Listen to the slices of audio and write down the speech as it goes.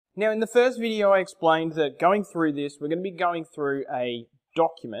Now, in the first video, I explained that going through this, we're going to be going through a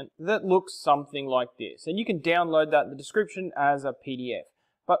document that looks something like this. And you can download that in the description as a PDF.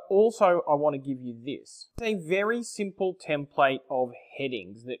 But also, I want to give you this. It's a very simple template of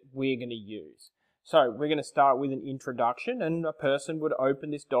headings that we're going to use. So we're going to start with an introduction, and a person would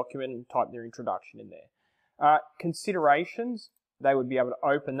open this document and type their introduction in there. Considerations, they would be able to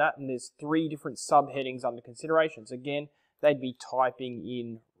open that, and there's 3 different subheadings under considerations. Again, they'd be typing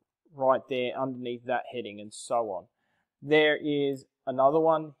in right there underneath that heading and so on. There is another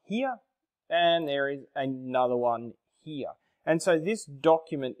one here, and there is another one here. And so this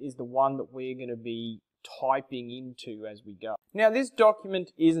document is the one that we're going to be typing into as we go. Now, this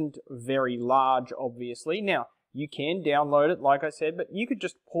document isn't very large, obviously. Now, you can download it, like I said, but you could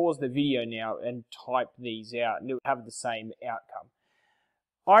just pause the video now and type these out, and it would have the same outcome.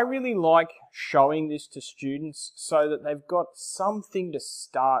 I really like showing this to students so that they've got something to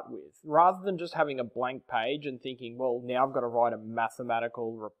start with, rather than just having a blank page and thinking, well, now I've got to write a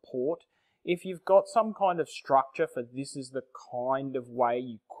mathematical report. If you've got some kind of structure for this is the kind of way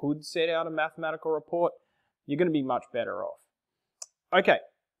you could set out a mathematical report, you're going to be much better off. Okay,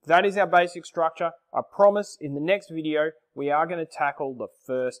 that is our basic structure. I promise in the next video, we are going to tackle the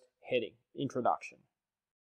first heading, introduction.